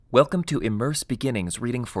Welcome to Immerse Beginnings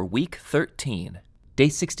reading for Week 13, Day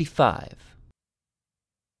 65.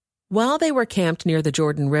 While they were camped near the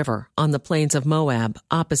Jordan River on the plains of Moab,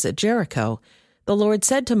 opposite Jericho, the Lord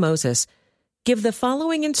said to Moses, "Give the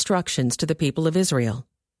following instructions to the people of Israel.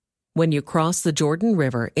 When you cross the Jordan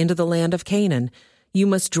River into the land of Canaan, you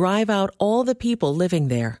must drive out all the people living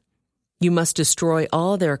there. You must destroy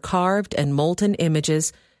all their carved and molten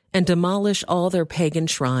images and demolish all their pagan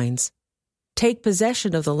shrines. Take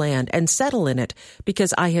possession of the land and settle in it,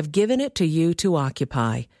 because I have given it to you to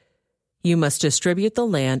occupy. You must distribute the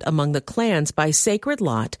land among the clans by sacred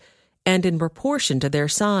lot and in proportion to their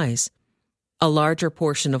size. A larger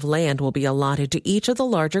portion of land will be allotted to each of the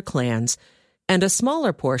larger clans, and a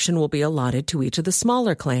smaller portion will be allotted to each of the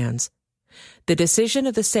smaller clans. The decision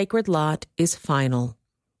of the sacred lot is final.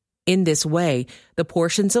 In this way, the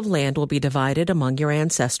portions of land will be divided among your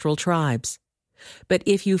ancestral tribes. But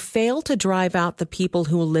if you fail to drive out the people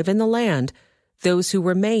who live in the land, those who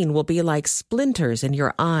remain will be like splinters in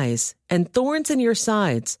your eyes and thorns in your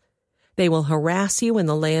sides. They will harass you in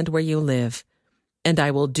the land where you live, and I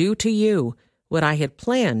will do to you what I had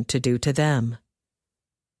planned to do to them."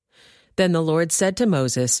 Then the Lord said to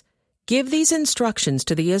Moses, "Give these instructions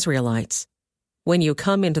to the Israelites. When you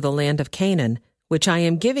come into the land of Canaan, which I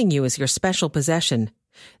am giving you as your special possession,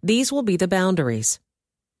 these will be the boundaries.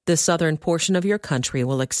 The southern portion of your country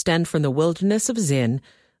will extend from the wilderness of Zin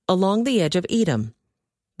along the edge of Edom.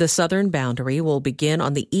 The southern boundary will begin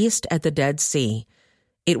on the east at the Dead Sea.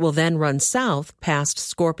 It will then run south past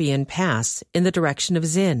Scorpion Pass in the direction of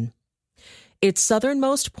Zin. Its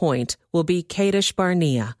southernmost point will be Kadesh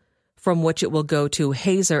Barnea, from which it will go to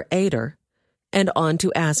Hazer Ader and on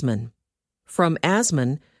to Asmon. From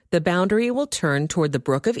Asmon, the boundary will turn toward the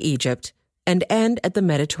brook of Egypt and end at the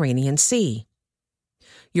Mediterranean Sea.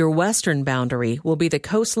 Your western boundary will be the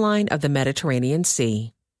coastline of the Mediterranean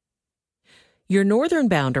Sea. Your northern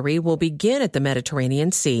boundary will begin at the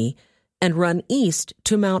Mediterranean Sea and run east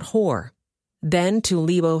to Mount Hor, then to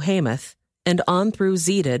Lebo Hamath, and on through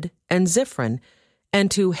Zedad and Ziphron, and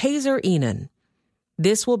to Hazer Enan.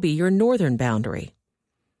 This will be your northern boundary.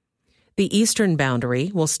 The eastern boundary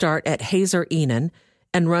will start at Hazer Enan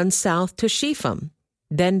and run south to Shepham,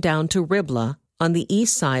 then down to Riblah on the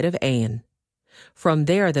east side of Ain. From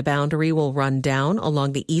there, the boundary will run down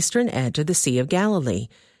along the eastern edge of the Sea of Galilee,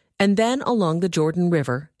 and then along the Jordan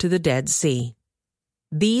River to the Dead Sea.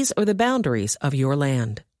 These are the boundaries of your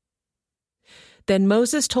land." Then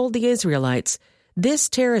Moses told the Israelites, "This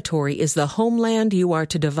territory is the homeland you are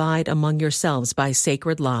to divide among yourselves by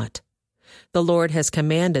sacred lot. The Lord has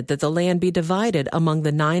commanded that the land be divided among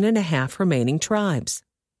the 9.5 remaining tribes.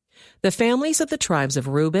 The families of the tribes of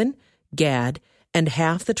Reuben, Gad, and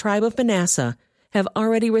half the tribe of Manasseh have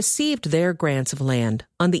already received their grants of land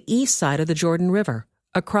on the east side of the Jordan River,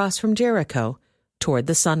 across from Jericho, toward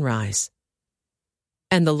the sunrise."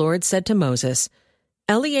 And the Lord said to Moses,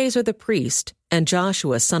 "Eleazar the priest and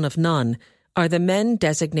Joshua son of Nun are the men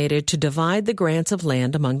designated to divide the grants of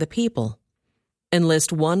land among the people.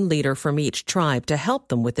 Enlist one leader from each tribe to help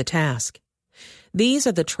them with the task. These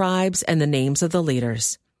are the tribes and the names of the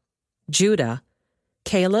leaders: Judah,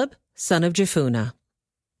 Caleb, son of Jephunneh;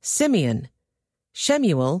 Simeon,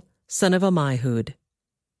 Shemuel, son of Ammihud;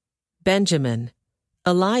 Benjamin,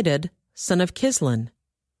 Elidad, son of Kislon;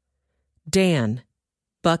 Dan,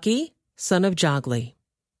 Bucky, son of Jogli;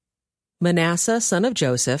 Manasseh, son of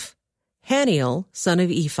Joseph; Haniel, son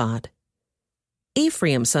of Ephod;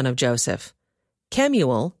 Ephraim, son of Joseph;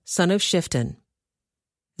 Kemuel, son of Shifton;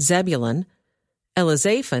 Zebulun,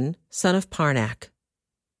 Elizaphan, son of Parnak;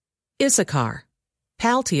 Issachar,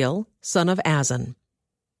 Paltiel, son of Azan;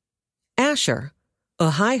 Asher,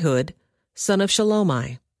 Ahihud, son of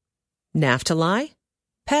Shalomai; Naphtali,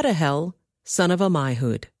 Pedahel, son of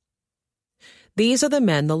Ammihud. These are the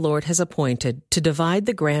men the Lord has appointed to divide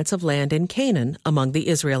the grants of land in Canaan among the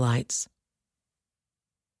Israelites."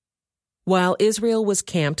 While Israel was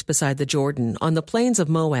camped beside the Jordan on the plains of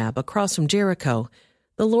Moab across from Jericho,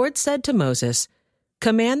 the Lord said to Moses,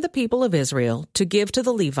 "Command the people of Israel to give to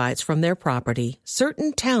the Levites from their property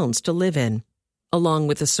certain towns to live in, along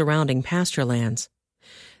with the surrounding pasture lands.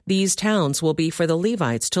 These towns will be for the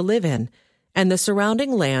Levites to live in, and the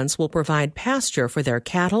surrounding lands will provide pasture for their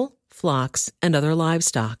cattle, flocks, and other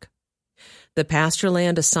livestock. The pasture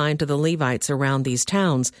land assigned to the Levites around these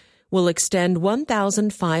towns will extend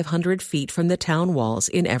 1,500 feet from the town walls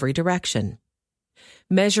in every direction.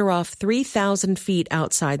 Measure off 3,000 feet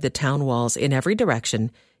outside the town walls in every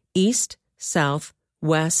direction, east, south,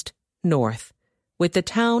 west, north, with the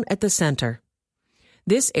town at the center.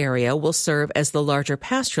 This area will serve as the larger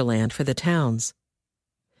pasture land for the towns.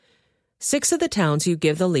 6 of the towns you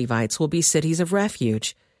give the Levites will be cities of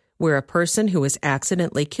refuge, where a person who has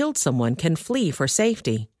accidentally killed someone can flee for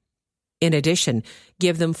safety. In addition,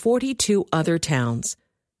 give them 42 other towns.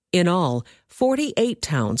 In all, 48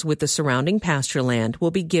 towns with the surrounding pasture land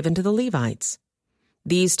will be given to the Levites.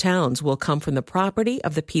 These towns will come from the property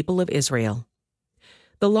of the people of Israel.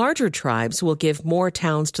 The larger tribes will give more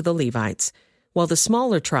towns to the Levites, while the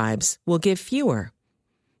smaller tribes will give fewer.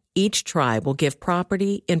 Each tribe will give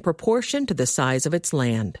property in proportion to the size of its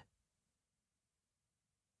land.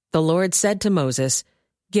 The Lord said to Moses,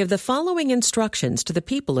 "Give the following instructions to the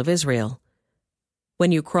people of Israel.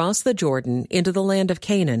 When you cross the Jordan into the land of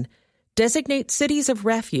Canaan, designate cities of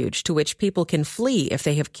refuge to which people can flee if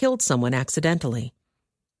they have killed someone accidentally.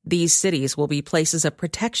 These cities will be places of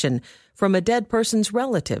protection from a dead person's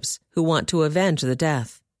relatives who want to avenge the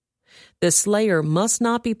death. The slayer must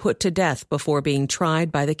not be put to death before being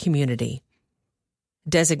tried by the community.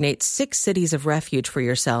 Designate 6 cities of refuge for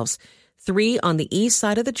yourselves, 3 on the east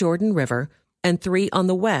side of the Jordan River and 3 on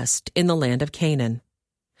the west in the land of Canaan.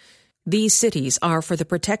 These cities are for the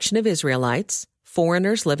protection of Israelites,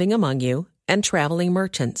 foreigners living among you, and traveling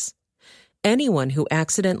merchants. Anyone who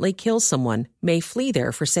accidentally kills someone may flee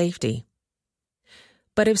there for safety.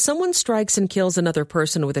 But if someone strikes and kills another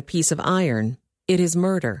person with a piece of iron, it is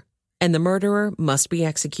murder, and the murderer must be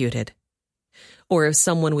executed. Or if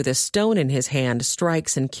someone with a stone in his hand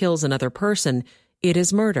strikes and kills another person, it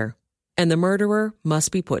is murder, and the murderer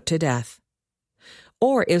must be put to death.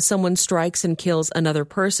 Or if someone strikes and kills another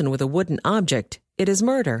person with a wooden object, it is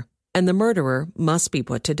murder, and the murderer must be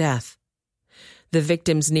put to death. The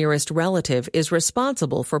victim's nearest relative is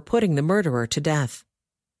responsible for putting the murderer to death.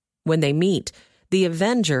 When they meet, the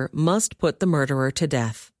avenger must put the murderer to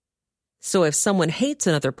death. So if someone hates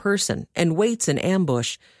another person and waits in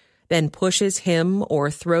ambush, then pushes him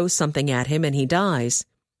or throws something at him and he dies,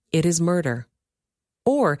 it is murder.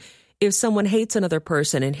 Or if someone hates another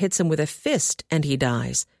person and hits him with a fist and he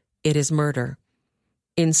dies, it is murder.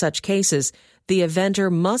 In such cases, the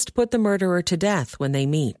avenger must put the murderer to death when they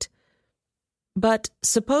meet. But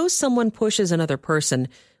suppose someone pushes another person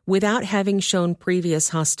without having shown previous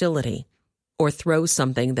hostility, or throws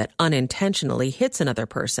something that unintentionally hits another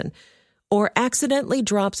person, or accidentally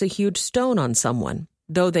drops a huge stone on someone,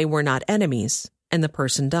 though they were not enemies, and the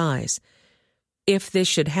person dies. If this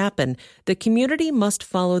should happen, the community must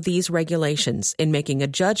follow these regulations in making a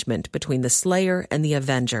judgment between the slayer and the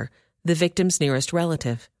avenger, the victim's nearest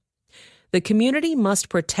relative. The community must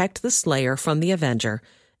protect the slayer from the avenger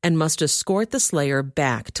and must escort the slayer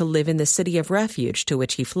back to live in the city of refuge to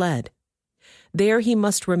which he fled. There he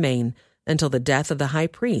must remain until the death of the high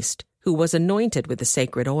priest, who was anointed with the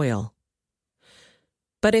sacred oil.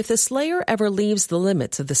 But if the slayer ever leaves the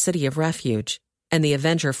limits of the city of refuge, and the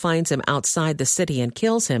avenger finds him outside the city and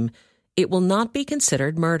kills him, it will not be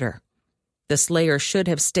considered murder. The slayer should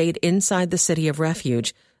have stayed inside the city of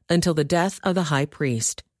refuge until the death of the high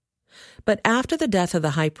priest. But after the death of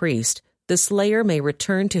the high priest, the slayer may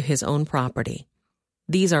return to his own property.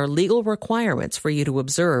 These are legal requirements for you to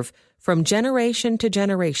observe from generation to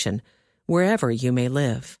generation, wherever you may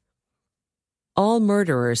live. All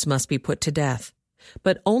murderers must be put to death,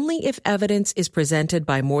 but only if evidence is presented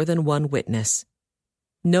by more than one witness.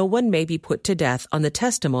 No one may be put to death on the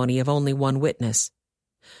testimony of only one witness.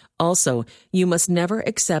 Also, you must never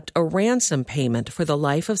accept a ransom payment for the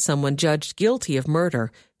life of someone judged guilty of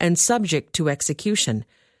murder and subject to execution.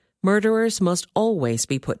 Murderers must always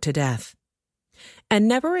be put to death. And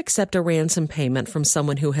never accept a ransom payment from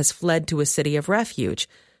someone who has fled to a city of refuge,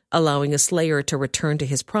 allowing a slayer to return to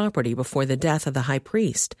his property before the death of the high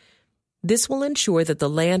priest. This will ensure that the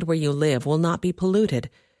land where you live will not be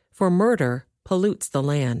polluted, for murder pollutes the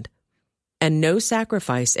land. And no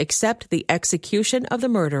sacrifice except the execution of the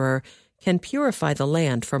murderer can purify the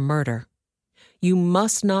land from murder. You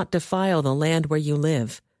must not defile the land where you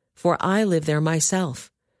live, for I live there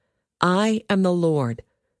myself. I am the Lord,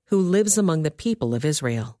 who lives among the people of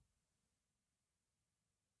Israel.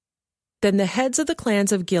 Then the heads of the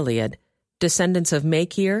clans of Gilead, descendants of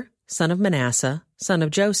Machir, son of Manasseh, son of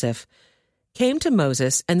Joseph, came to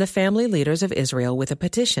Moses and the family leaders of Israel with a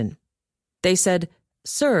petition. They said,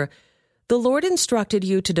 "Sir, the Lord instructed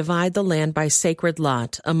you to divide the land by sacred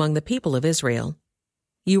lot among the people of Israel.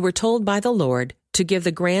 You were told by the Lord to give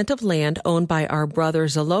the grant of land owned by our brother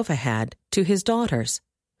Zelophehad to his daughters.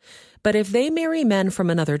 But if they marry men from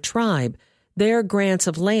another tribe, their grants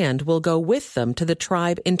of land will go with them to the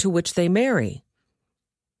tribe into which they marry.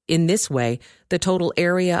 In this way, the total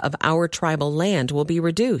area of our tribal land will be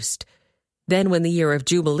reduced. Then when the year of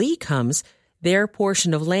Jubilee comes, their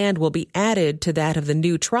portion of land will be added to that of the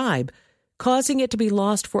new tribe, causing it to be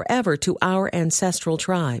lost forever to our ancestral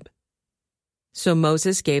tribe. So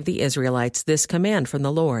Moses gave the Israelites this command from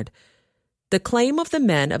the Lord. The claim of the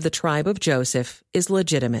men of the tribe of Joseph is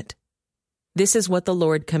legitimate. This is what the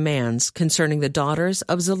Lord commands concerning the daughters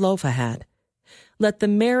of Zelophehad. Let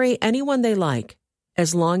them marry anyone they like,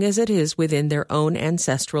 as long as it is within their own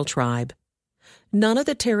ancestral tribe. None of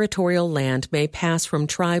the territorial land may pass from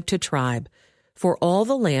tribe to tribe, for all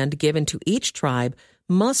the land given to each tribe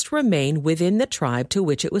must remain within the tribe to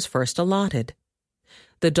which it was first allotted.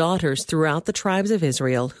 The daughters throughout the tribes of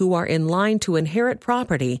Israel who are in line to inherit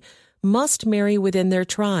property must marry within their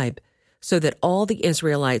tribe, so that all the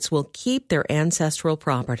Israelites will keep their ancestral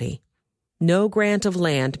property. No grant of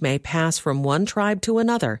land may pass from one tribe to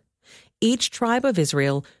another. Each tribe of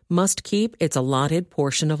Israel must keep its allotted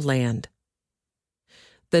portion of land.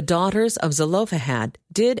 The daughters of Zelophehad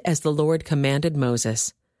did as the Lord commanded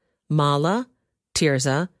Moses. Mahlah,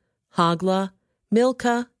 Tirzah, Hoglah,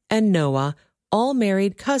 Milcah, and Noah all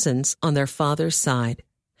married cousins on their father's side.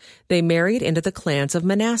 They married into the clans of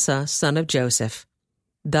Manasseh, son of Joseph.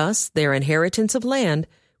 Thus, their inheritance of land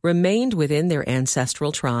remained within their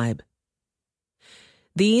ancestral tribe.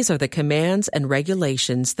 These are the commands and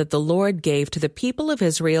regulations that the Lord gave to the people of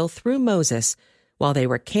Israel through Moses while they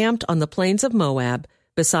were camped on the plains of Moab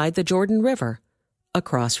beside the Jordan River,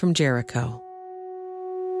 across from Jericho.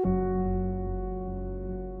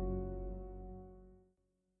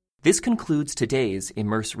 This concludes today's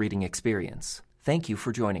Immerse Reading Experience. Thank you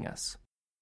for joining us.